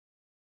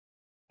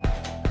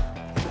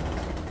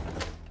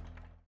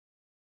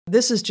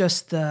This is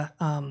just the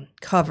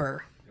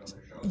cover.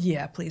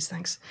 Yeah, please,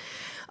 thanks.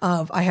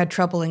 I had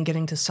trouble in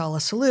getting to Solla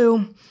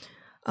Sollew.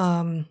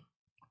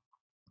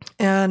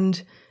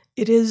 And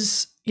it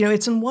is,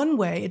 it's in one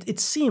way, it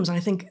seems, and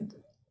I think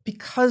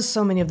because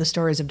so many of the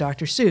stories of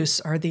Dr.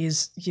 Seuss are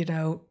these,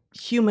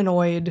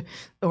 humanoid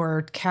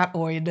or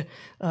catoid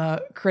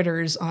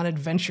critters on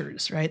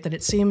adventures, right? That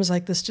it seems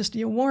like this just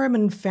warm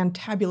and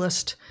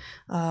fantabulous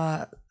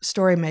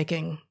story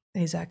making.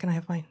 Hey, Zach, can I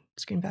have my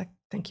screen back?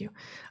 Thank you.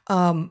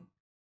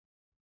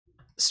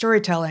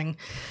 Storytelling.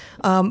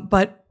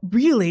 But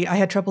really, I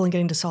had trouble in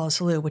getting to Solla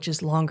Sollew, which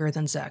is longer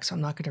than Zach, so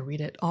I'm not going to read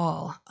it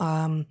all,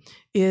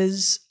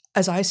 is,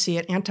 as I see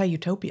it,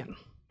 anti-utopian.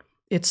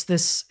 It's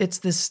this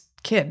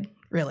kid,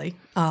 really,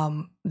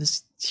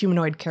 this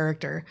humanoid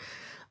character,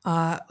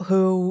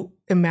 who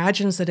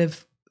imagines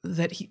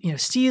that he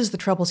sees the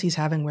troubles he's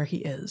having where he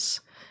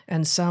is,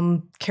 and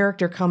some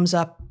character comes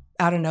up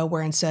out of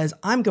nowhere and says,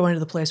 "I'm going to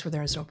the place where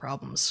there is no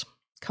problems.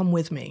 Come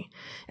with me."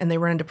 And they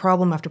run into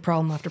problem after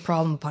problem after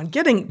problem upon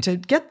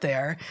get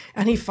there.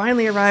 And he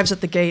finally arrives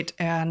at the gate,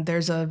 and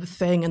there's a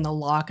thing in the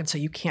lock, and so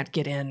you can't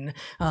get in.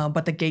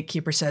 But the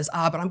gatekeeper says,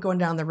 but I'm going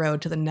down the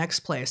road to the next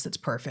place that's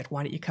perfect.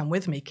 Why don't you come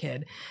with me,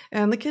 kid?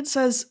 And the kid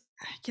says,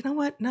 you know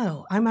what?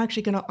 No, I'm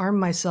actually going to arm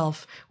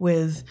myself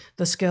with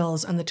the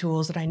skills and the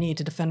tools that I need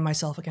to defend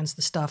myself against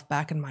the stuff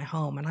back in my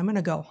home. And I'm going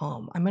to go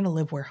home. I'm going to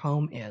live where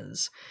home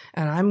is.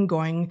 And I'm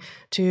going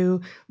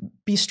to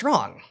be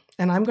strong.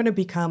 And I'm going to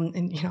become,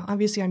 and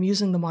obviously I'm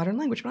using the modern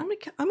language, but I'm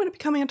going to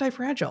become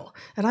anti-fragile.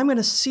 And I'm going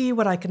to see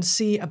what I can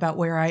see about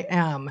where I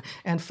am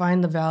and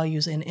find the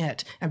values in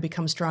it and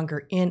become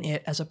stronger in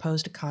it, as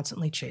opposed to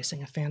constantly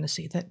chasing a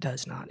fantasy that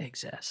does not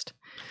exist.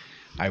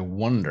 I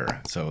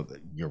wonder, so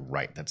you're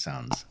right, that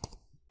sounds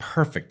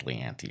perfectly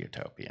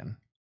anti-utopian.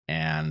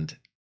 And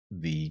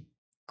the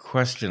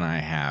question I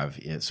have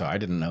is, so I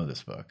didn't know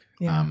this book.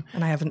 Yeah,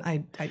 and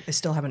I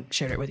still haven't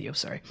shared it with you,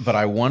 sorry. But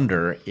I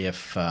wonder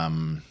if,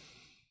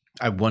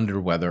 I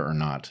wonder whether or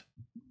not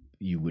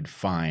you would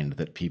find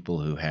that people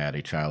who had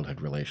a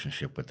childhood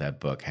relationship with that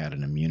book had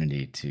an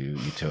immunity to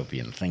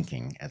utopian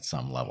thinking at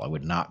some level. I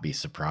would not be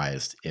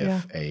surprised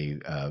if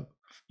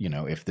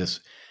if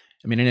this,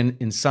 I mean,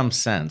 in some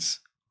sense,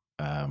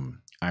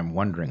 I'm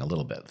wondering a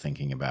little bit,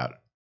 thinking about,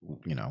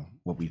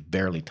 what we've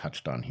barely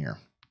touched on here,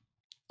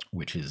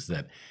 which is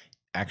that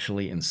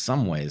actually in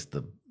some ways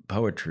the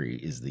poetry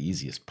is the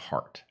easiest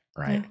part,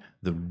 right? Yeah.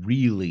 The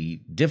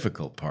really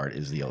difficult part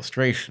is the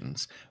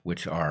illustrations,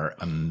 which are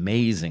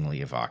amazingly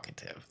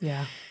evocative.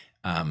 Yeah.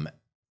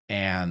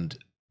 And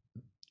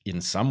in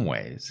some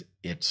ways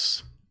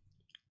it's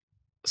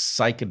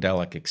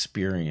psychedelic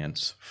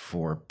experience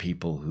for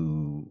people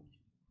who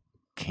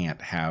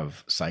can't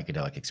have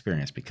psychedelic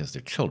experience because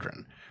they're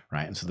children,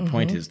 right? And so the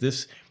point is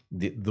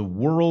the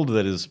world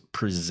that is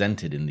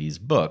presented in these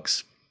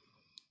books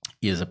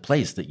is a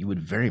place that you would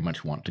very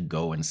much want to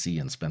go and see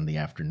and spend the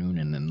afternoon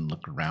in and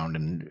look around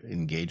and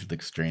engage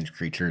with strange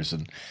creatures.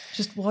 And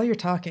just while you're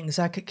talking,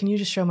 Zach, can you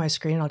just show my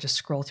screen? I'll just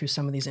scroll through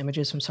some of these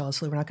images from Solla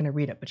Sollew. We're not going to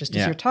read it, but just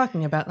as you're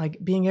talking about like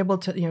being able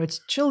to, it's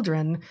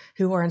children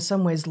who are in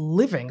some ways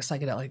living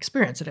psychedelic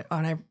experience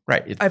on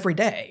every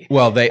day.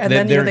 Well, they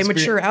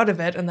mature out of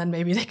it, and then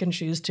maybe they can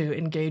choose to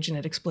engage in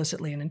it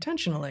explicitly and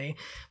intentionally.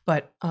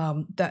 But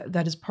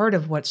that is part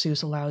of what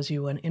Seuss allows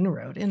you an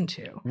inroad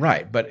into.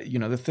 Right, but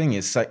the thing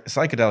is,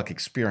 psychedelic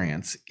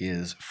experience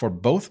is, for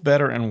both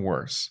better and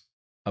worse,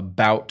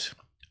 about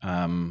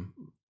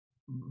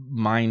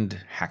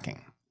mind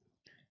hacking.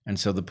 And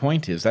so the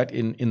point is that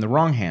in the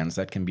wrong hands,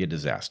 that can be a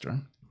disaster.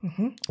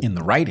 Mm-hmm. In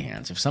the right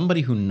hands, if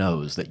somebody who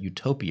knows that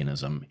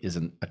utopianism is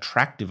an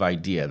attractive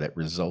idea that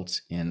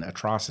results in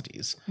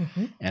atrocities,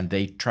 and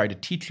they try to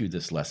teach you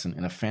this lesson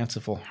in a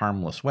fanciful,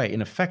 harmless way,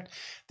 in effect,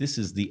 this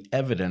is the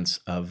evidence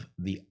of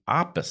the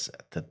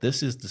opposite, that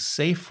this is the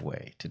safe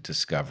way to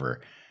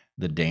discover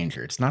the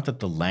danger. It's not that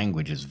the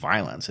language is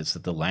violence, it's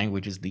that the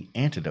language is the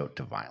antidote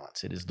to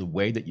violence. It is the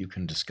way that you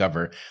can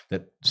discover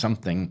that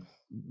something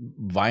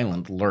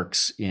violent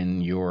lurks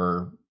in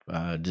your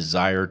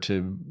desire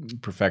to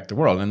perfect the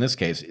world. In this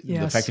case,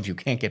 the fact that you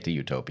can't get to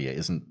utopia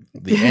isn't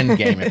the end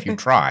game if you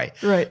try.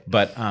 Right.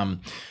 But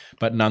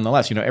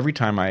nonetheless, every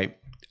time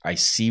I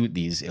see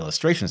these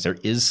illustrations, there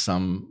is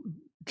some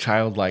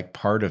childlike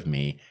part of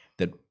me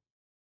that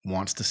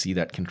wants to see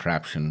that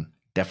contraption,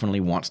 definitely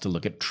wants to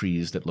look at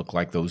trees that look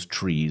like those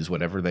trees,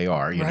 whatever they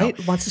are. You know?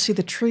 Wants to see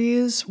the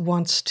trees,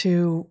 wants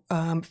to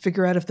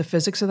figure out if the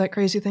physics of that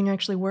crazy thing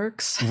actually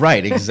works.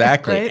 Right,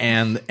 exactly. Right?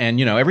 And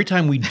every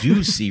time we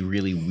do see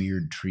really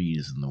weird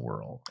trees in the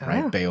world,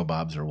 right,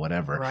 baobabs or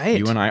whatever,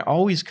 you and I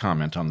always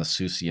comment on the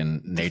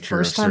Seussian nature of certain things. The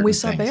first time we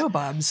saw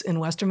baobabs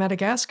in Western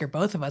Madagascar,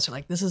 both of us are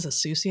like, this is a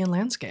Seussian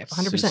landscape,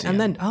 100%. Seussian. And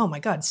then, oh my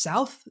God,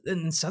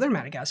 southern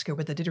Madagascar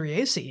with the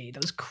Didrieaceae,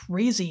 those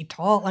crazy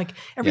tall, like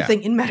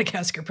everything in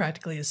Madagascar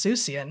practically is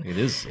Seussian. It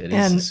is. And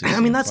I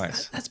mean,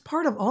 that's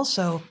part of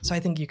also, so I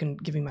think you can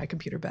give me my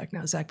computer back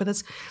now, Zach, but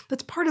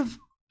that's part of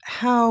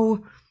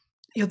how,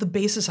 the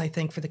basis, I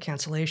think, for the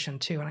cancellation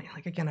too. And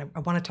I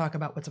want to talk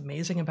about what's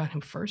amazing about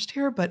him first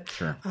here, but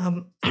sure.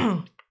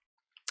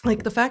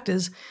 Like, the fact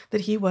is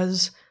that he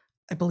was,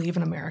 I believe,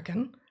 an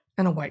American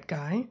and a white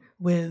guy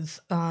with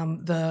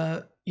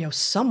the,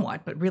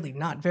 somewhat, but really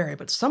not very,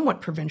 but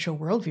somewhat provincial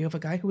worldview of a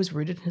guy who was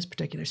rooted in his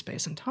particular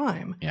space and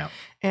time. Yeah.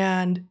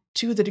 And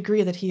to the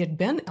degree that he had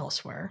been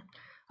elsewhere,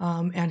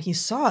 and he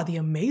saw the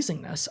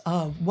amazingness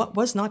of what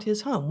was not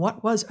his home,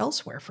 what was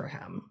elsewhere for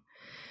him,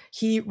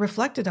 he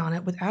reflected on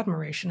it with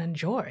admiration and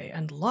joy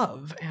and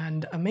love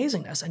and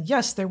amazingness. And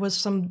yes, there was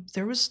some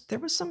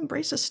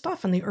racist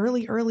stuff in the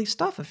early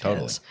stuff of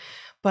his,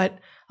 but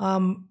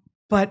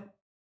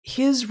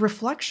his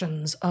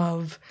reflections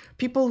of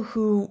people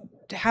who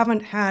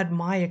haven't had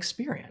my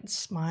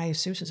experience, my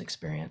Seuss's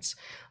experience,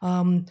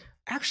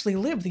 actually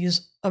live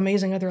these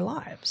amazing other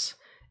lives,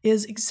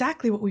 is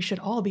exactly what we should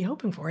all be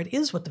hoping for. It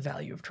is what the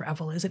value of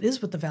travel is. It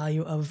is what the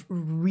value of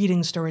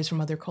reading stories from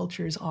other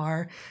cultures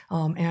are,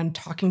 and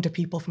talking to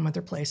people from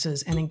other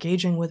places and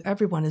engaging with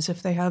everyone as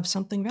if they have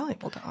something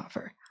valuable to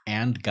offer.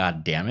 And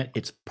God damn it,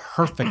 it's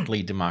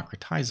perfectly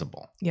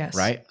democratizable. Yes.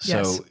 Right?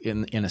 Yes. So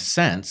in a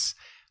sense,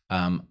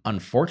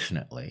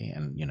 unfortunately,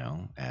 and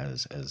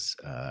as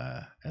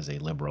a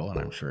liberal, and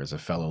I'm sure as a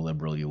fellow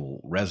liberal you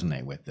will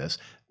resonate with this,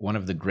 one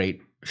of the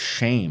great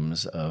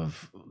shames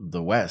of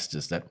the West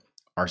is that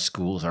our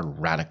schools are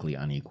radically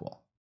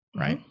unequal,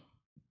 right? Mm-hmm.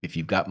 If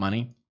you've got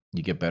money,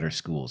 you get better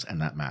schools, and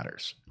that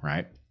matters,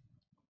 right?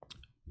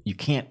 You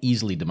can't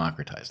easily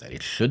democratize that.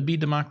 It should be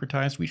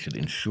democratized. We should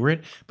ensure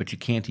it, but you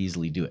can't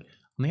easily do it.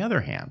 On the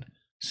other hand,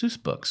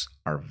 Seuss books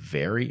are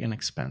very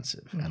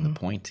inexpensive. Mm-hmm. And the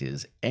point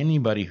is,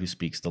 anybody who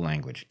speaks the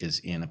language is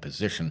in a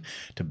position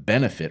to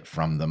benefit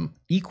from them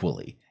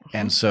equally. Mm-hmm.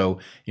 And so,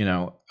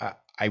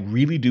 I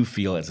really do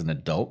feel as an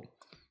adult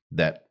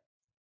that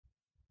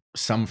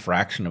some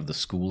fraction of the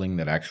schooling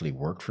that actually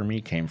worked for me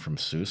came from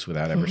Seuss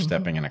without ever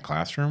stepping in a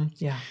classroom.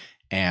 Yeah.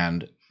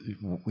 And,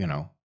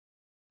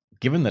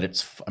 given that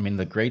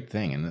the great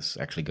thing, and this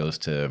actually goes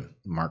to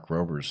Mark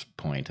Rober's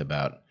point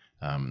about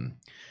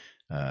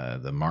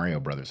the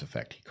Mario Brothers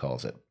effect, he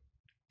calls it,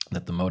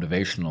 that the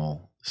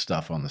motivational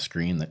stuff on the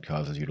screen that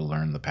causes you to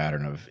learn the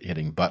pattern of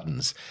hitting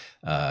buttons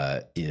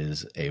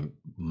is a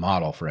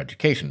model for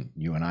education.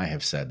 You and I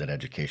have said that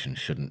education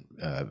shouldn't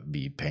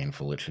be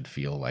painful. It should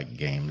feel like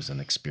games and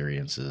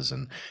experiences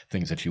and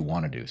things that you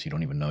want to do, so you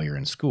don't even know you're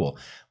in school.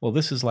 Well,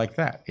 this is like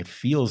that. It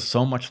feels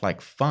so much like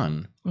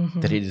fun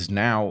that it is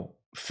now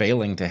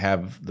failing to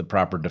have the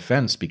proper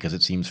defense because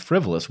it seems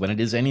frivolous when it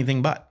is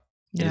anything but.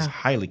 It is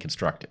highly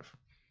constructive.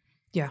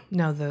 Yeah,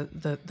 no,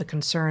 the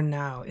concern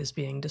now is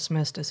being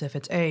dismissed as if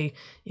it's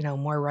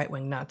more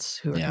right-wing nuts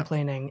who are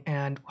complaining,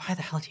 and why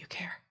the hell do you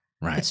care?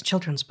 Right. It's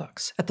children's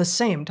books. At the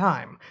same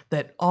time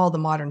that all the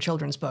modern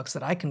children's books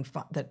that I can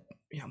find,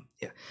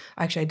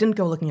 actually I didn't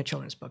go looking at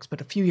children's books, but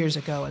a few years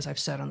ago, as I've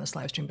said on this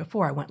live stream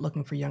before, I went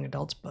looking for young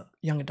adult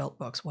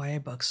books, YA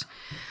books,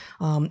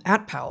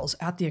 at Powell's,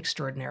 at the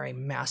extraordinary,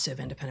 massive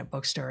independent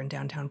bookstore in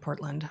downtown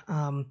Portland,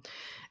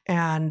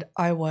 and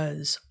I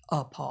was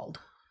appalled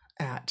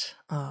at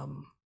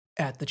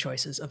the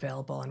choices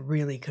available, and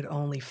really could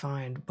only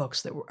find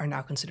books that are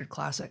now considered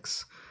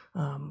classics,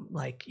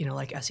 like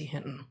S.E.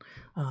 Hinton,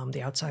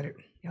 The Outsiders.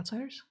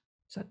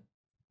 Is that?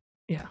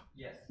 Yeah.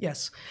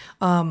 Yes.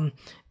 And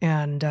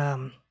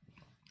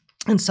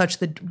such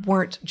that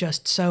weren't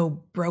just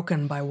so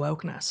broken by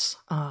wokeness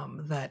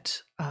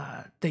that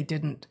they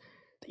didn't.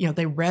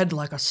 They read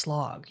like a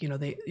slog.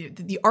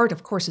 The art,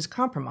 of course, is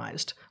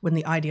compromised when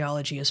the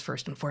ideology is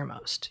first and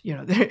foremost.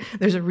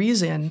 There's a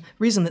reason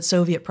that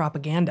Soviet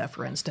propaganda,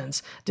 for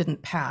instance,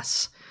 didn't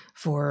pass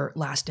for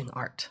lasting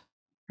art,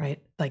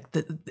 right? Like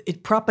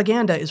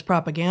propaganda is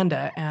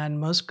propaganda, and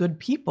most good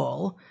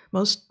people,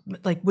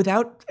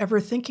 without ever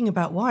thinking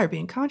about why or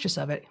being conscious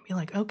of it, be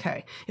like,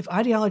 okay, if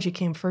ideology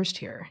came first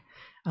here,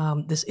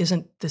 this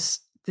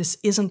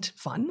isn't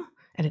fun,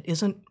 and it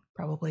isn't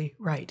probably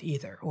right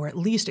either, or at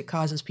least it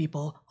causes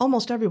people,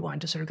 almost everyone,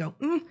 to sort of go,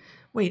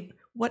 wait,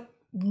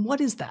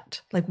 what is that?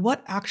 Like,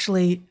 what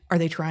actually are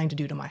they trying to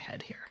do to my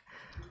head here?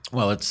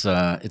 Well, it's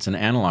an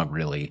analog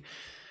really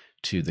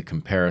to the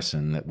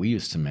comparison that we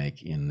used to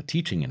make in the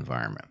teaching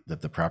environment,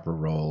 that the proper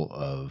role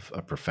of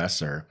a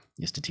professor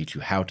is to teach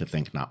you how to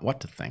think, not what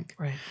to think.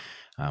 Right.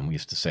 We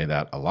used to say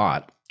that a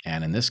lot.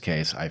 And in this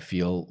case, I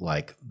feel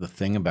like the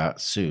thing about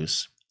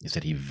Seuss is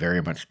that he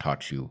very much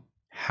taught you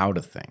how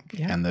to think.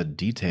 Yeah. And the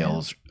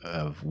details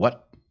of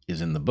what is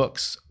in the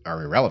books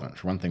are irrelevant.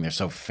 For one thing, they're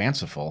so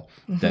fanciful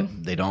that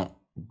they don't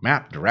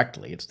map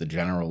directly. It's the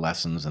general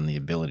lessons and the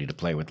ability to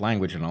play with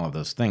language and all of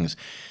those things.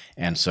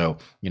 And so,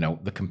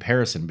 the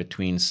comparison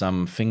between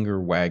some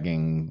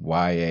finger-wagging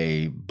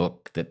YA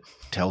book that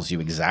tells you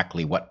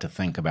exactly what to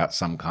think about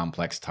some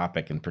complex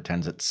topic and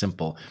pretends it's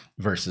simple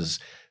versus,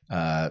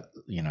 Seuss,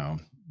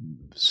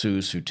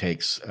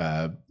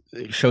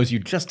 who shows you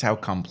just how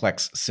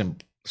complex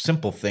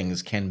simple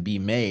things can be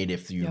made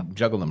if you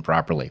juggle them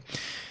properly.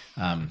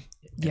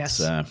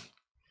 Yes.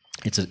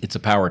 It's a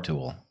power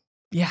tool.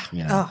 Yeah.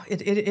 Oh,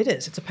 it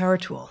is. It's a power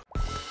tool.